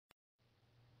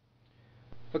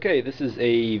Okay, this is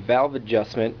a valve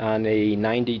adjustment on a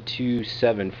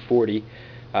 92-740.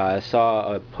 I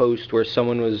saw a post where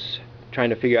someone was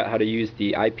trying to figure out how to use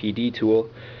the IPD tool,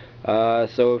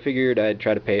 so I figured I'd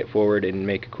try to pay it forward and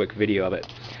make a quick video of it.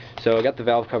 So I got the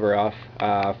valve cover off.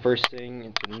 First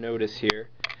thing to notice here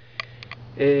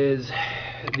is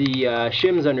the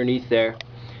shims underneath there.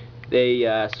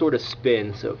 They sort of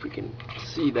spin, so if we can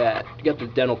see that, you got the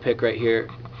dental pick right here.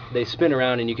 They spin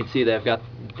around and you can see that I've got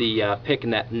the pick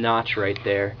in that notch right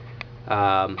there,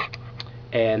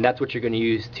 and that's what you're going to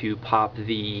use to pop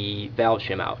the valve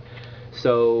shim out.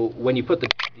 So when you put the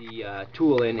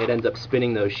tool in, it ends up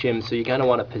spinning those shims, so you kind of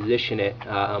want to position it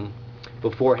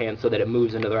beforehand so that it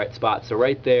moves into the right spot. So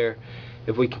right there,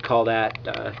 if we can call that,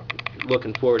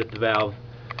 looking forward at the valve,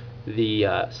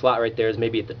 the slot right there is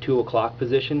maybe at the 2 o'clock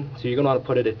position, so you're going to want to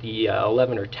put it at the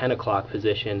 11 or 10 o'clock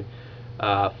position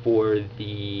for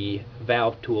the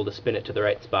valve tool to spin it to the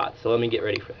right spot. So let me get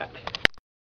ready for that.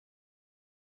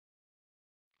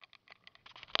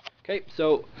 Okay,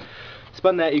 so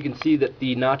spun that. You can see that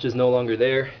the notch is no longer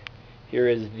there. Here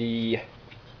is the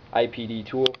IPD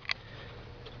tool.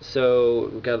 So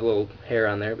we've got a little hair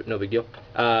on there, but no big deal.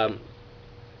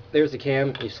 There's the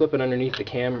cam. You slip it underneath the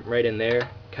cam right in there,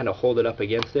 kind of hold it up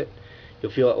against it.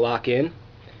 You'll feel it lock in,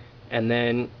 and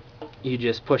then you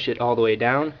just push it all the way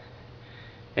down,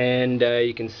 and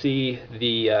you can see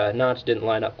the notch didn't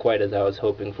line up quite as I was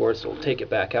hoping for, so we'll take it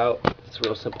back out. It's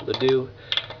real simple to do.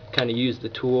 Kind of use the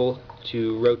tool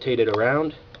to rotate it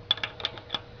around.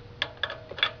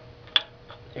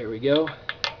 There we go.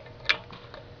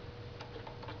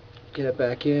 Get it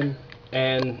back in,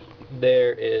 and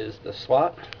there is the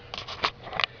slot.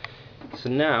 So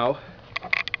now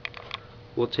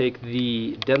we'll take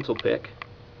the dental pick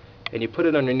and you put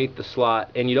it underneath the slot,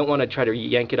 and you don't want to try to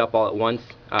yank it up all at once.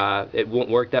 It won't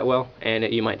work that well, and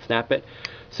you might snap it.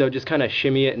 So just kind of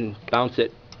shimmy it and bounce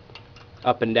it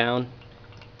up and down,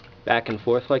 back and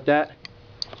forth like that.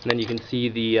 And then you can see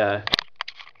the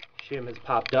shim has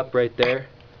popped up right there.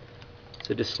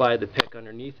 So just slide the pick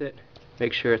underneath it.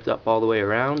 Make sure it's up all the way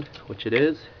around, which it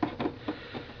is.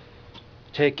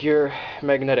 Take your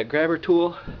magnetic grabber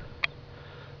tool,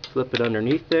 slip it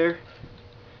underneath there,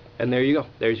 and there you go.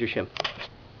 There's your shim.